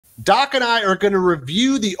Doc and I are going to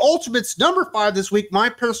review the Ultimates #5 this week, my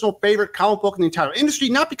personal favorite comic book in the entire industry,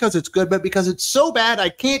 not because it's good, but because it's so bad I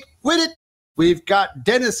can't quit it. We've got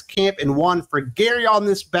Deniz Camp and Juan Frigeri on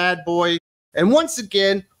this bad boy. And once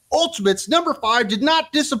again, Ultimates #5 did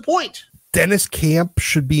not disappoint. Deniz Camp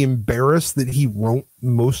should be embarrassed that he wrote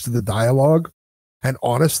most of the dialogue. And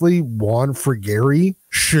honestly, Juan Frigeri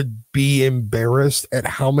should be embarrassed at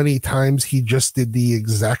how many times he just did the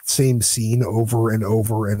exact same scene over and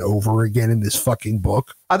over and over again in this fucking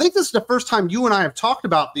book. I think this is the first time you and I have talked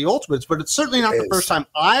about the Ultimates, but it's certainly not the first time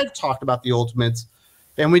I've talked about the Ultimates.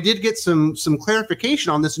 And we did get some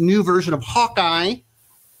clarification on this new version of Hawkeye,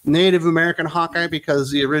 Native American Hawkeye,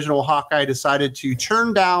 because the original Hawkeye decided to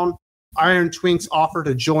turn down Iron Twink's offer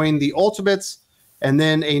to join the Ultimates. And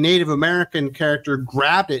then a Native American character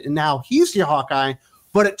grabbed it, and now he's the Hawkeye.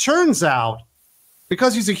 But it turns out,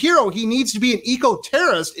 because he's a hero, he needs to be an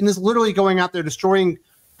eco-terrorist and is literally going out there destroying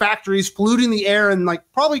factories, polluting the air, and like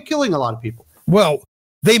probably killing a lot of people. Well,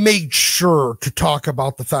 they made sure to talk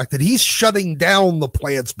about the fact that he's shutting down the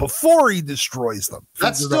plants before he destroys them.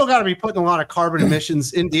 That's still got to be putting a lot of carbon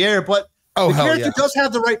emissions in the air, but the character does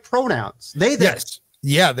have the right pronouns. They, them. Yes.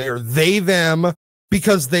 Yeah, they're they, them,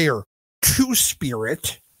 because they are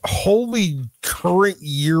two-spirit, holy current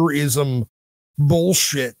yearism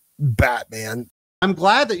bullshit Batman. I'm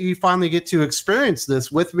glad that you finally get to experience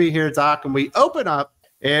this with me here, Doc, and we open up,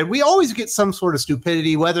 and we always get some sort of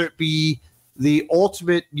stupidity, whether it be the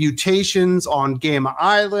ultimate mutations on Gamma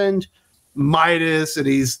Island, Midas, and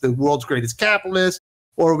he's the world's greatest capitalist,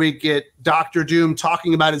 or we get Dr. Doom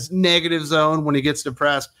talking about his negative zone when he gets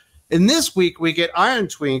depressed. And this week, we get Iron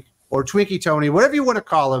Twink, or Twinkie Tony, whatever you want to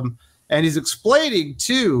call him, and he's explaining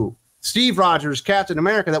to Steve Rogers, Captain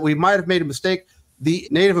America, that we might have made a mistake. The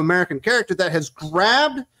Native American character that has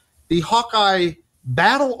grabbed the Hawkeye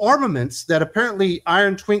battle armaments that apparently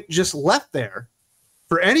Iron Twink just left there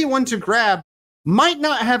for anyone to grab might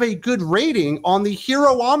not have a good rating on the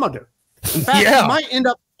Hero-ometer. In fact, it might end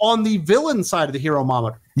up on the villain side of the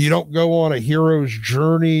Hero-ometer. You don't go on a hero's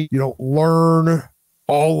journey. You don't learn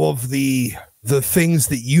all of the things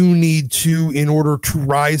that you need to in order to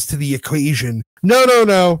rise to the occasion.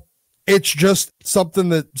 No. It's just something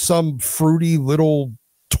that some fruity little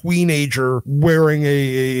teenager wearing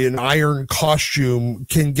an iron costume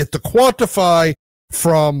can get to quantify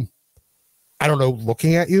from, I don't know,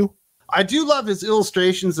 looking at you. I do love his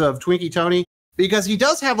illustrations of Twinkie Tony because he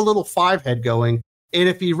does have a little 5 head going. And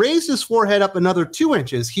if he raised his forehead up another 2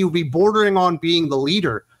 inches, he would be bordering on being the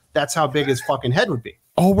leader. That's how big his fucking head would be.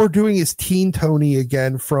 All we're doing is Teen Tony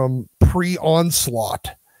again from pre-Onslaught.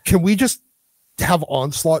 Can we just have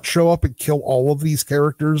Onslaught show up and kill all of these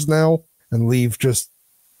characters now and leave just,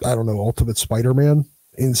 I don't know, Ultimate Spider-Man?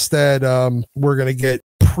 Instead, we're going to get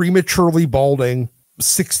prematurely balding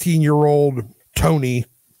 16-year-old Tony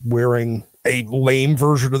wearing a lame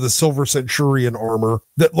version of the Silver Centurion armor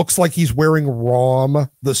that looks like he's wearing Rom,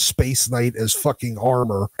 the Space Knight, as fucking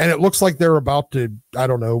armor. And it looks like they're about to, I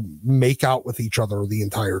don't know, make out with each other the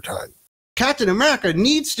entire time. Captain America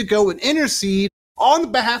needs to go and intercede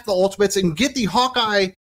on behalf of the Ultimates and get the Hawkeye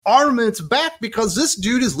armaments back because this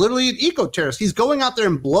dude is literally an eco-terrorist. He's going out there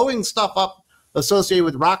and blowing stuff up associated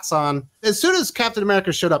with Roxxon. As soon as Captain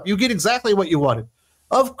America showed up, you get exactly what you wanted.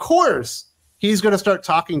 Of course, he's going to start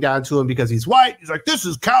talking down to him because he's white. He's like, this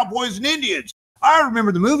is cowboys and Indians. I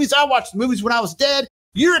remember the movies. I watched the movies when I was dead.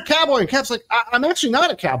 You're a cowboy. And Cap's like, I'm actually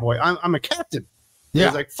not a cowboy. I'm a captain. Yeah.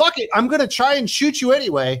 He's like, fuck it. I'm going to try and shoot you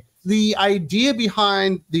anyway. The idea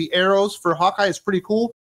behind the arrows for Hawkeye is pretty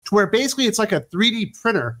cool, to where basically it's like a 3D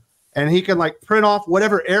printer, and he can like print off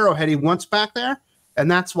whatever arrowhead he wants back there.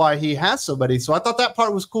 And that's why he has so many. So I thought that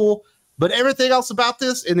part was cool. But everything else about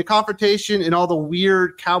this in the confrontation and all the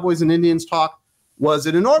weird cowboys and Indians talk was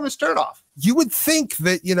an enormous turnoff. You would think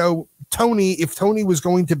that, you know, Tony, if Tony was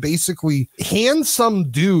going to basically hand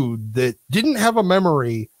some dude that didn't have a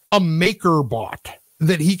memory, a maker bot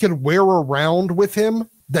that he could wear around with him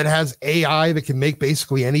that has AI that can make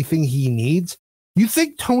basically anything he needs, you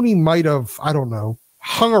think Tony might have, I don't know,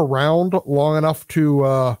 hung around long enough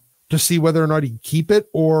to see whether or not he'd keep it,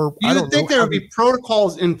 or you would think there would be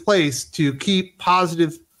protocols in place to keep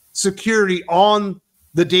positive security on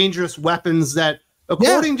the dangerous weapons that,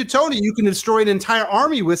 according to Tony, you can destroy an entire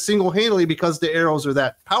army with single-handedly because the arrows are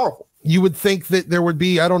that powerful. You would think that there would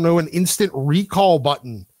be, I don't know, an instant recall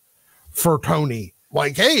button for Tony.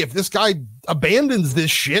 Like, hey, if this guy abandons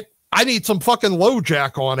this shit, I need some fucking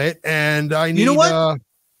LoJack on it, and I need... You know what?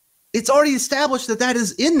 It's already established that that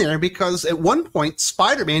is in there because at one point,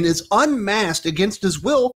 Spider-Man is unmasked against his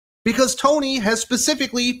will because Tony has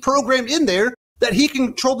specifically programmed in there that he can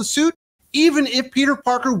control the suit even if Peter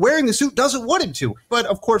Parker wearing the suit doesn't want him to. But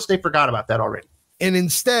of course, they forgot about that already. And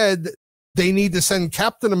instead, they need to send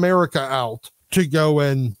Captain America out to go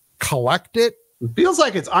and collect it. It feels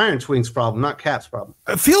like it's Iron Twing's problem, not Cap's problem.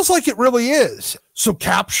 It feels like it really is. So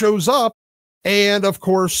Cap shows up, and of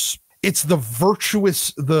course, it's the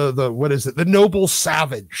virtuous, the noble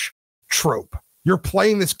savage trope. You're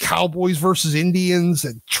playing this cowboys versus Indians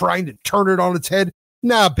and trying to turn it on its head.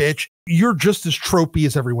 Nah, bitch, you're just as tropey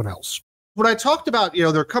as everyone else. When I talked about,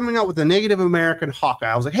 they're coming out with a Native American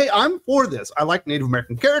Hawkeye, I was like, hey, I'm for this. I like Native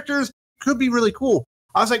American characters. Could be really cool.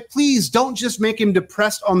 I was like, please don't just make him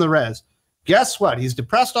depressed on the res. Guess what? He's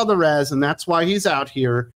depressed on the res, and that's why he's out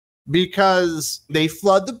here, because they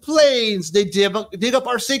flood the plains, they dig up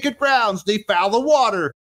our sacred grounds, they foul the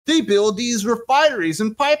water, they build these refineries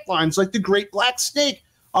and pipelines like the Great Black Snake.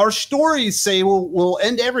 Our stories say we'll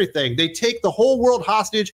end everything. They take the whole world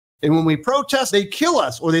hostage, and when we protest, they kill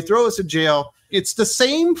us or they throw us in jail. It's the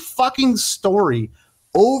same fucking story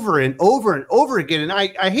over and over and over again. And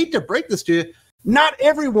I hate to break this to you, not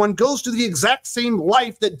everyone goes to the exact same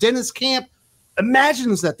life that Deniz Camp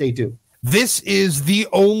imagines that they do. This is the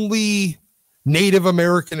only Native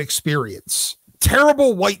American experience.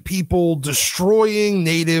 Terrible white people destroying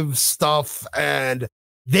native stuff, and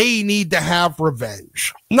they need to have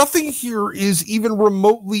revenge. Nothing here is even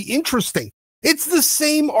remotely interesting. It's the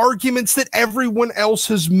same arguments that everyone else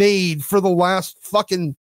has made for the last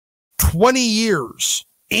fucking 20 years.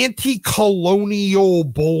 Anti-colonial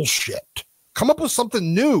bullshit. Come up with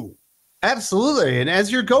something new. Absolutely. And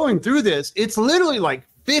as you're going through this, it's literally like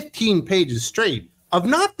 15 pages straight of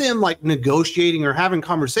not them like negotiating or having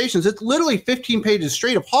conversations. It's literally 15 pages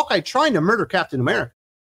straight of Hawkeye trying to murder Captain America.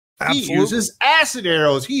 Absolutely. He uses acid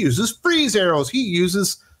arrows. He uses freeze arrows. He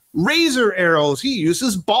uses razor arrows. He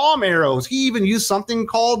uses bomb arrows. He even used something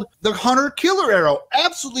called the hunter killer arrow.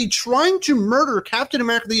 Absolutely trying to murder Captain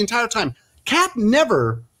America the entire time. Cap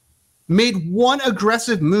never made one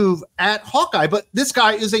aggressive move at Hawkeye, but this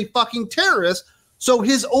guy is a fucking terrorist. So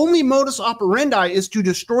his only modus operandi is to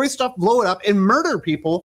destroy stuff, blow it up, and murder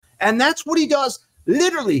people. And that's what he does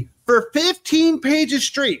literally for 15 pages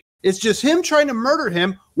straight. It's just him trying to murder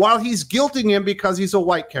him while he's guilting him because he's a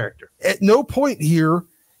white character. At no point here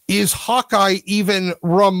is Hawkeye even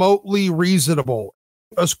remotely reasonable.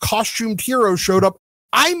 As costumed hero showed up,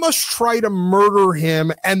 I must try to murder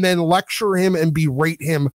him and then lecture him and berate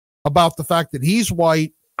him about the fact that he's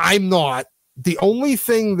white. I'm not. The only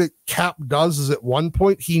thing that Cap does is at one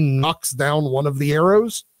point he knocks down one of the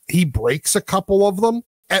arrows. He breaks a couple of them.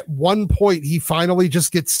 At one point, he finally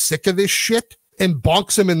just gets sick of this shit and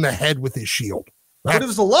bonks him in the head with his shield. But it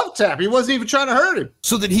was a love tap. He wasn't even trying to hurt him.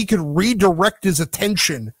 So that he could redirect his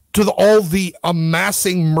attention to all the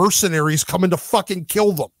amassing mercenaries coming to fucking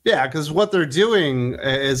kill them. Yeah, because what they're doing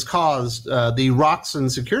has caused the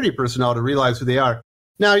Roxxon security personnel to realize who they are.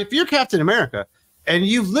 Now, if you're Captain America and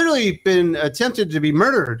you've literally been attempted to be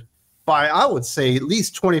murdered by, I would say, at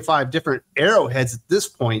least 25 different arrowheads at this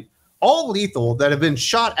point, all lethal that have been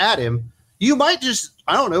shot at him, you might just,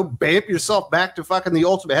 I don't know, bamp yourself back to fucking the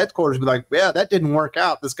Ultimate headquarters and be like, yeah, that didn't work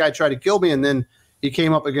out. This guy tried to kill me, and then he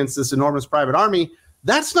came up against this enormous private army.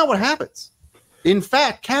 That's not what happens. In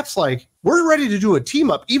fact, Cap's like, we're ready to do a team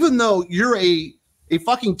up, even though you're a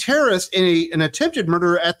fucking terrorist and an attempted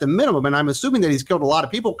murderer at the minimum. And I'm assuming that he's killed a lot of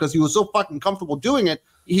people because he was so fucking comfortable doing it.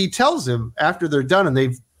 He tells him after they're done and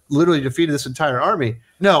they've literally defeated this entire army,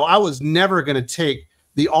 no, I was never going to take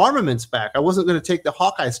the armaments back. I wasn't going to take the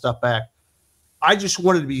Hawkeye stuff back. I just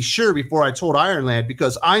wanted to be sure before I told Iron Lad,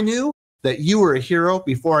 because I knew that you were a hero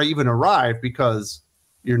before I even arrived, because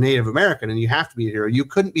you're Native American and you have to be a hero. You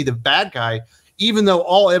couldn't be the bad guy, even though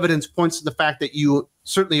all evidence points to the fact that you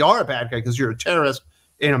certainly are a bad guy because you're a terrorist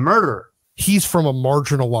and a murderer. He's from a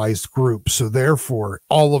marginalized group, so therefore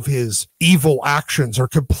all of his evil actions are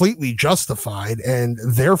completely justified and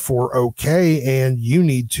therefore okay, and you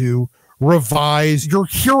need to revise your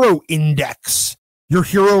hero index, your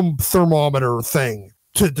hero thermometer thing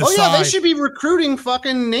to decide. Oh yeah, they should be recruiting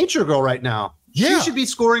fucking Nature Girl right now. Yeah. She should be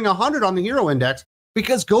scoring 100 on the hero index,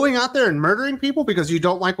 because going out there and murdering people because you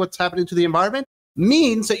don't like what's happening to the environment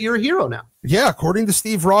means that you're a hero now. Yeah, according to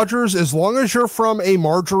Steve Rogers, as long as you're from a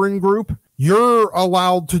margarine group, you're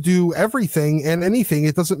allowed to do everything and anything.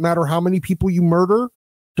 It doesn't matter how many people you murder.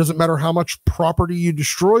 Doesn't matter how much property you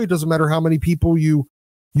destroy. Doesn't matter how many people you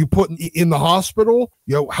put in the hospital.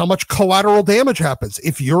 You know, how much collateral damage happens.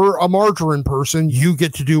 If you're a margarine person, you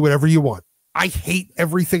get to do whatever you want. I hate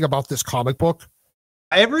everything about this comic book.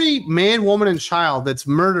 Every man, woman, and child that's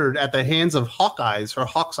murdered at the hands of Hawkeyes or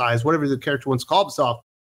Hawkeyes, whatever the character wants to call himself,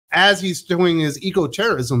 as he's doing his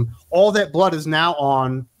eco-terrorism, all that blood is now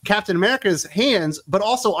on Captain America's hands, but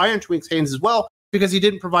also Iron Twink's hands as well, because he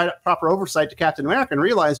didn't provide proper oversight to Captain America and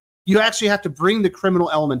realized you actually have to bring the criminal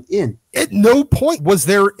element in. At no point was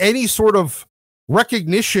there any sort of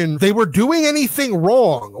recognition they were doing anything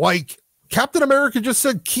wrong. Like, Captain America just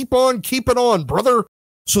said, keep on keeping on, brother.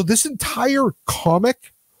 So this entire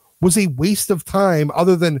comic was a waste of time,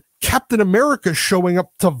 other than Captain America showing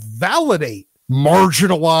up to validate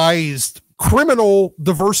marginalized criminal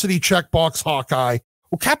diversity checkbox Hawkeye.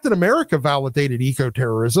 Well, Captain America validated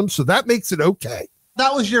eco-terrorism, so that makes it okay.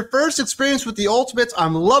 That was your first experience with the Ultimates.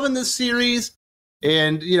 I'm loving this series.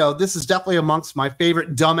 And, you know, this is definitely amongst my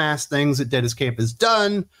favorite dumbass things that Deniz Camp has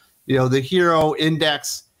done. You know, the hero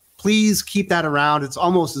index, please keep that around. It's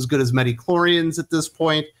almost as good as Metachlorians at this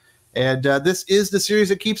point. And this is the series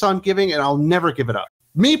that keeps on giving, and I'll never give it up.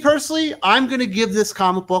 Me personally, I'm going to give this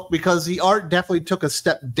comic book because the art definitely took a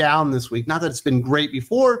step down this week. Not that it's been great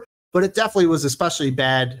before, but it definitely was especially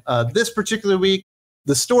bad this particular week.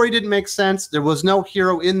 The story didn't make sense. There was no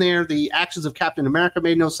hero in there. The actions of Captain America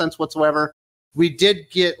made no sense whatsoever. We did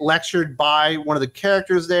get lectured by one of the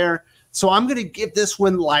characters there. So I'm going to give this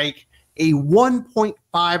one like a 1.5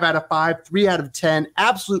 out of 5, 3 out of 10.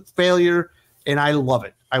 Absolute failure, and I love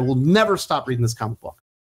it. I will never stop reading this comic book.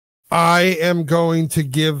 I am going to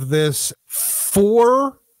give this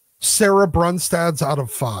 4 Sarah Brunstads out of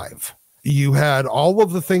 5. You had all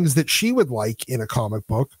of the things that she would like in a comic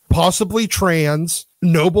book, possibly trans,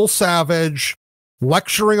 noble savage,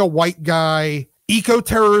 lecturing a white guy.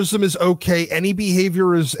 Eco-terrorism is okay. Any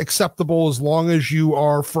behavior is acceptable as long as you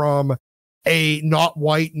are from a not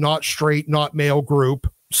white, not straight, not male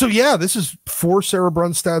group. So yeah, this is 4 Sarah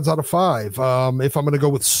Brunstads out of 5. If I'm going to go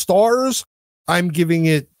with stars, I'm giving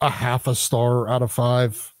it a half a star out of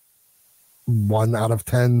 5. 1 out of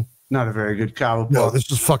 10. Not a very good comic book. No, this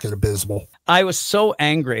is fucking abysmal. I was so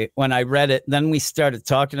angry when I read it. Then we started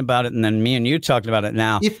talking about it, and then me and you talking about it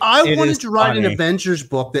now. If I wanted to write an Avengers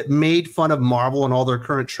book that made fun of Marvel and all their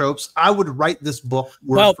current tropes, I would write this book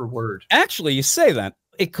word for word. Actually, you say that.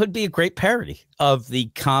 It could be a great parody of the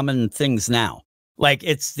common things now. Like,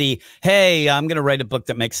 it's the, hey, I'm going to write a book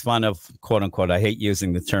that makes fun of, quote unquote, I hate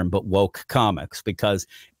using the term, but woke comics, because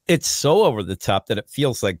it's so over the top that it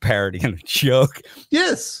feels like parody and a joke.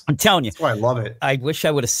 Yes. I'm telling you. That's why I love it. I wish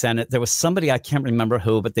I would have sent it. There was somebody, I can't remember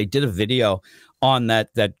who, but they did a video on that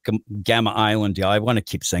Gamma Island deal. I want to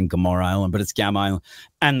keep saying Gamora Island, but it's Gamma Island.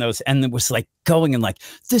 And it was like going and like,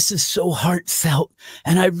 this is so heartfelt.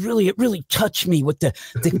 And it really touched me with the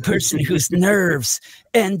person whose nerves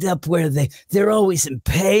end up where they're always in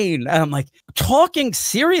pain. And I'm like, talking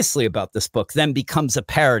seriously about this book then becomes a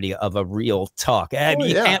parody of a real talk. And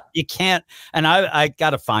you can't. And I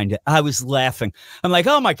got to find it. I was laughing. I'm like,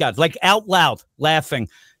 oh my God, like out loud laughing.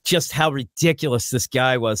 Just how ridiculous this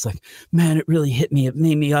guy was. Like, man, it really hit me. It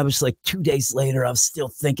made me, I was like 2 days later, I was still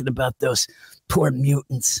thinking about those poor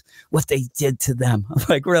mutants, what they did to them. I'm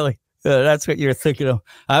like, really? That's what you're thinking of?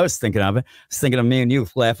 I was thinking of it. I was thinking of me and you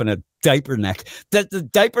laughing at Diaper Neck. The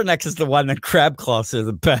Diaper Neck is the one that crab claws are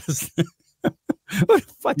the best.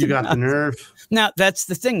 You got the nerve. Now, that's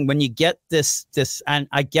the thing. When you get this, and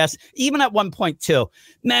I guess even at one point too,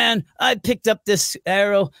 man, I picked up this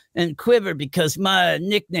arrow and quiver because my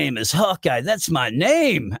nickname is Hawkeye. That's my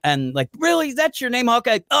name. And like, really? That's your name,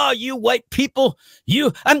 Hawkeye? Oh, you white people.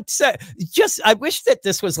 I wish that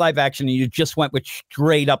this was live action and you just went with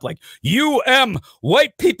straight up like,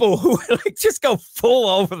 white people who like just go full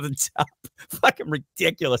over the top. Fucking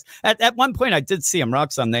ridiculous. At one point, I did see him,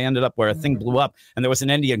 Roxanne. They ended up where a thing blew up and there was an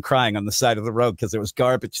Indian crying on the side of the road because there was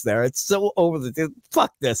garbage there. It's so over the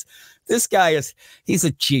fuck this. This guy he's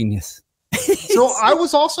a genius. So I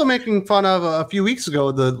was also making fun of a few weeks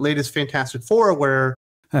ago the latest Fantastic Four where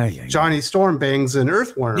Johnny Storm bangs an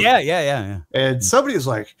earthworm. Yeah. And somebody was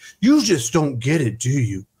like, "You just don't get it, do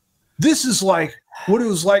you? This is like what it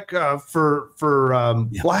was like for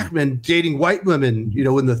black men dating white women, you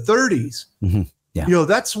know, in the 30s." Mm-hmm. Yeah. You know,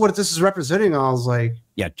 that's what this is representing. I was like,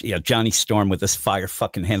 yeah, Johnny Storm with this fire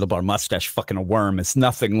fucking handlebar mustache, fucking a worm. It's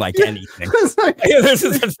nothing like anything. This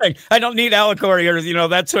is the thing. I don't need allegory or, you know,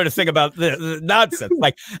 that sort of thing about the nonsense.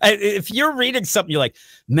 Like, if you're reading something, you're like,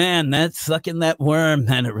 man, that's fucking that worm.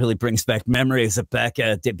 Man, it really brings back memories of back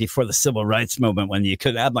before the civil rights movement when you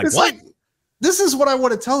could have like, it's what? Like, this is what I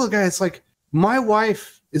want to tell the guy. It's like, my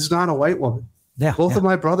wife is not a white woman. Yeah, Both of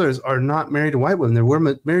my brothers are not married to white women.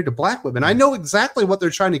 They're married to black women. I know exactly what they're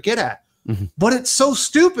trying to get at, but it's so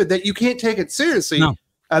stupid that you can't take it seriously. No.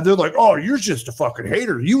 They're like, "Oh, you're just a fucking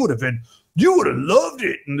hater. You would have loved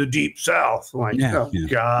it in the deep South." I'm like,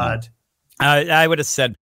 God. I would have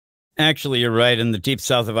said, Actually, you're right. In the deep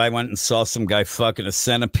south, if I went and saw some guy fucking a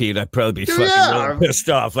centipede, I'd probably be fucking really pissed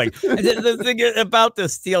off. Like the thing about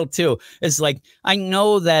this deal too is like I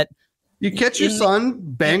know that you catch your son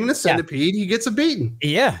banging a centipede, he gets a beating.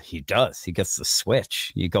 Yeah, he does. He gets the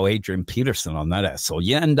switch. You go Adrian Peterson on that asshole.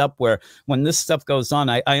 You end up where when this stuff goes on,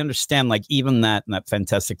 I understand like even that in that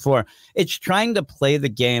Fantastic Four, it's trying to play the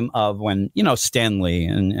game of when, you know, Stan Lee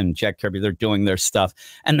and Jack Kirby, they're doing their stuff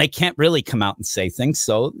and they can't really come out and say things.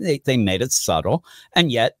 So they made it subtle.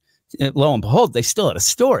 And yet, lo and behold, they still had a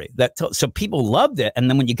story so people loved it. And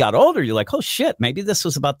then when you got older, you're like, oh shit, maybe this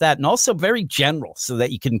was about that. And also very general so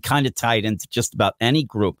that you can kind of tie it into just about any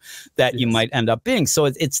group that you might end up being. So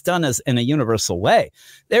it's done as in a universal way.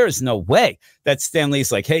 There is no way that Stan Lee's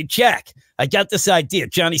like, hey, Jack, I got this idea.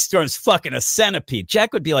 Johnny Storm's fucking a centipede.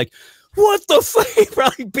 Jack would be like, what the fuck? He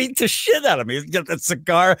probably beat the shit out of me. He gets that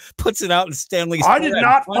cigar, puts it out in Stanley's. I did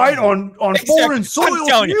not fight on foreign soil.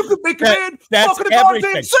 So you could be command fucking a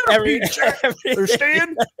goddamn centipede.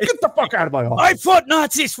 Understand? Get the fuck out of my office. I fought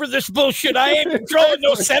Nazis for this bullshit. I ain't controlling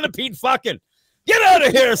no centipede fucking. Get out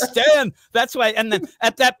of here, Stan. That's why. And then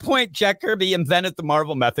at that point, Jack Kirby invented the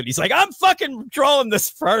Marvel method. He's like, I'm fucking drawing this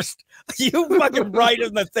first. You fucking write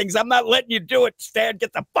in the things. I'm not letting you do it, Stan.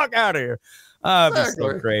 Get the fuck out of here. That's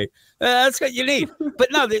so great. That's what you need.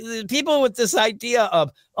 But no, the people with this idea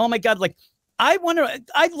of, oh my God, like I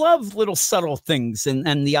love little subtle things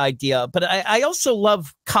and the idea, but I also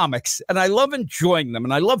love comics and I love enjoying them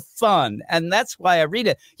and I love fun. And that's why I read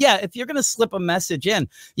it. Yeah, if you're going to slip a message in,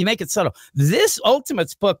 you make it subtle. This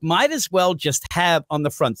Ultimates book might as well just have on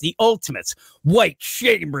the front, the Ultimates, White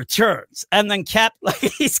Shame returns. And then Cap, like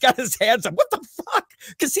he's got his hands up. What the fuck?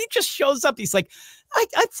 Because he just shows up. He's like,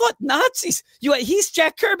 I fought Nazis. He's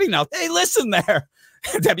Jack Kirby now. Hey, listen there.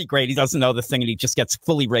 That'd be great. He doesn't know the thing and he just gets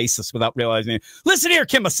fully racist without realizing it. Listen here,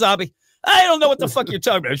 Kim Wasabi. I don't know what the fuck you're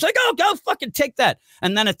talking about. He's like, oh, go fucking take that.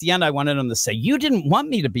 And then at the end, I wanted him to say, you didn't want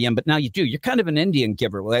me to be in, but now you do. You're kind of an Indian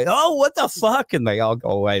giver. Like, oh, what the fuck? And they all go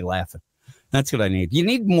away laughing. That's what I need. You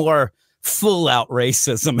need more full out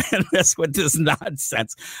racism in this with this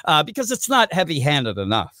nonsense because it's not heavy handed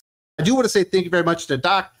enough. I do want to say thank you very much to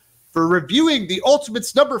Doc for reviewing the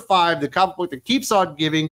Ultimates #5, the comic book that keeps on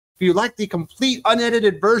giving. If you like the complete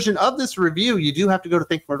unedited version of this review, you do have to go to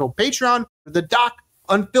Think Mortal Patreon. The Doc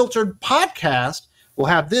Unfiltered podcast will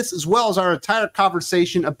have this as well as our entire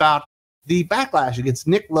conversation about the backlash against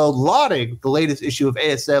Nick Lowe lauding the latest issue of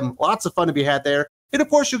ASM. Lots of fun to be had there. And of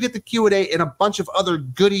course, you'll get the Q&A and a bunch of other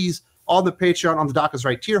goodies on the Patreon on the Doc is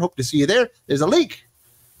Right tier. Hope to see you there. There's a link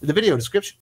in the video description.